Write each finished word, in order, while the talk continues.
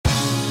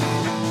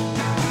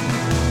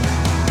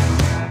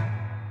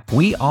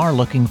we are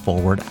looking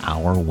forward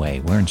our way.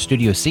 We're in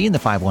Studio C in the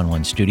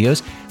 511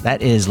 Studios.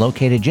 That is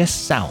located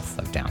just south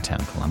of downtown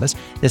Columbus.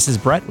 This is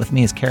Brett. With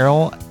me is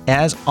Carol.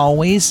 As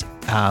always,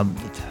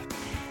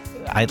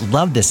 I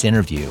love this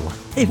interview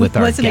with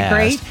our Wasn't guest. it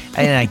great?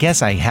 And I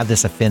guess I have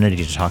this affinity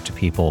to talk to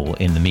people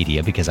in the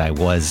media because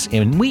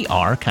we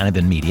are kind of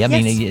in media. Yes.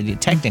 I mean,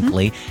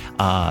 technically,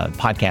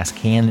 podcasts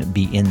can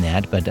be in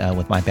that, but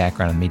with my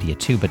background in media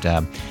too. But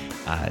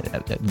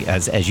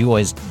as you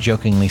always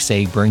jokingly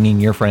say, bringing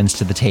your friends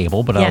to the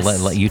table. But Yes. I'll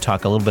let you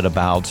talk a little bit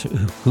about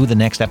who the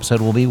next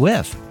episode will be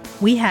with.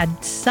 We had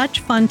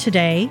such fun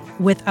today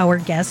with our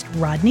guest,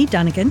 Rodney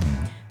Dunnigan,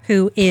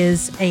 who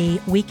is a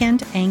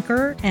weekend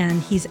anchor,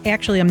 and he's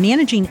actually a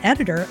managing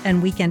editor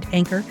and weekend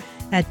anchor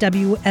at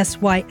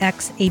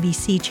WSYX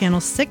ABC Channel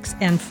 6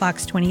 and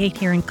Fox 28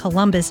 here in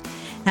Columbus.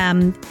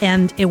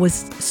 And it was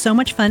so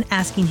much fun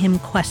asking him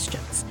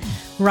questions.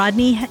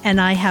 Rodney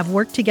and I have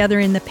worked together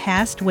in the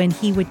past when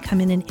he would come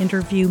in and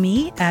interview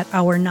me at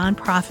our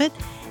nonprofit.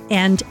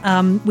 And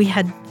we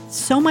had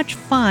so much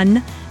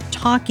fun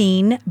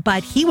talking,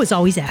 but he was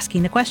always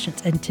asking the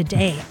questions. And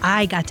today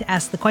I got to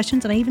ask the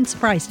questions, and I even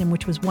surprised him,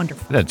 which was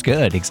wonderful. That's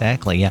good.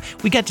 Exactly. Yeah.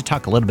 We got to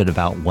talk a little bit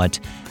about what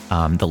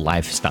the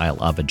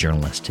lifestyle of a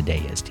journalist today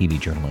is, TV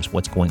journalist,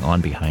 what's going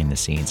on behind the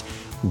scenes.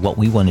 What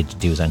we wanted to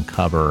do is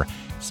uncover,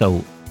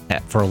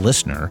 for a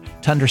listener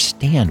to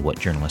understand what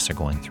journalists are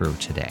going through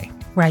today.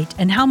 Right.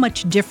 And how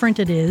much different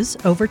it is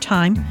over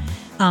time.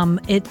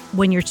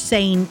 When you're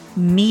saying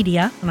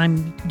media, and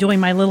I'm doing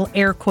my little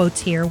air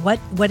quotes here,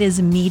 what is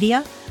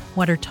media?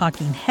 What are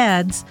talking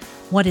heads?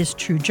 What is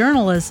true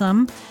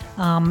journalism?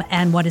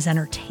 And what is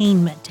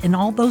entertainment? And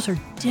all those are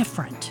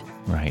different,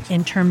 Right.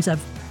 in terms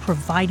of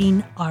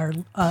providing our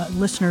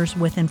listeners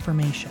with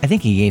information. I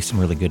think he gave some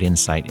really good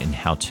insight in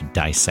how to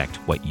dissect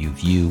what you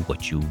view,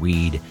 what you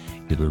read,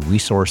 the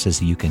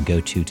resources you can go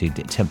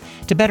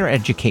to better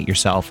educate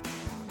yourself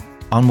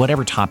on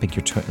whatever topic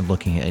you're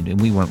looking at.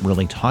 And we weren't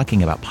really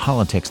talking about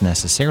politics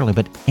necessarily,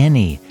 but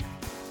any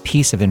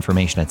piece of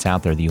information that's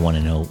out there that you want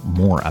to know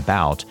more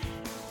about.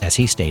 As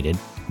he stated,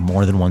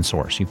 more than one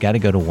source. You've got to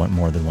go to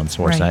more than one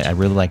source. Right. I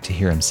really like to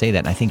hear him say that.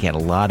 And I think he had a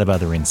lot of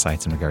other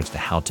insights in regards to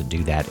how to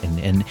do that.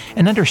 And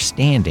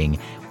understanding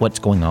what's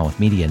going on with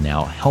media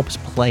now helps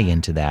play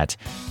into that,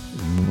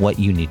 what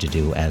you need to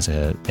do as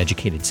an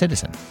educated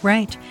citizen.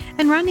 Right.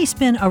 And Rodney's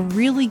been a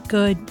really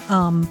good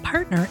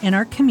partner in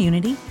our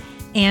community.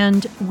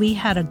 And we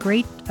had a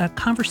great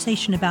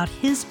conversation about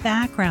his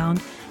background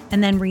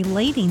and then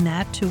relating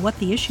that to what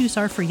the issues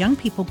are for young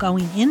people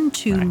going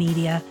into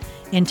media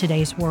in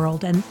today's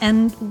world,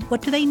 and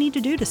what do they need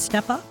to do to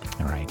step up?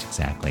 All right,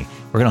 exactly.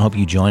 We're going to hope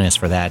you join us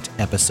for that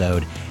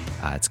episode.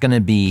 It's going to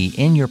be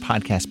in your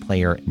podcast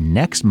player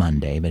next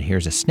Monday, but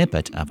here's a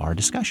snippet of our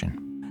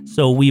discussion.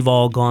 So we've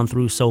all gone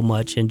through so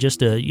much, and just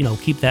to,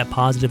 keep that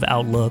positive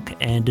outlook,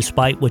 and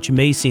despite what you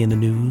may see in the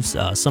news,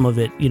 some of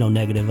it,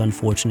 negative,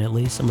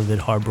 unfortunately, some of it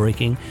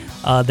heartbreaking,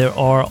 there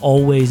are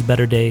always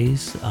better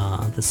days.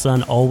 The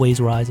sun always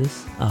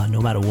rises,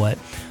 no matter what.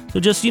 So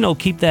just,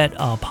 keep that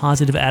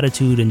positive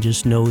attitude and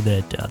just know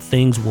that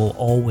things will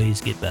always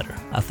get better.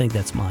 I think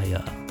that's my,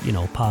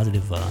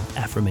 positive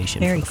affirmation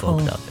Very for the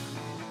folks cool. out there.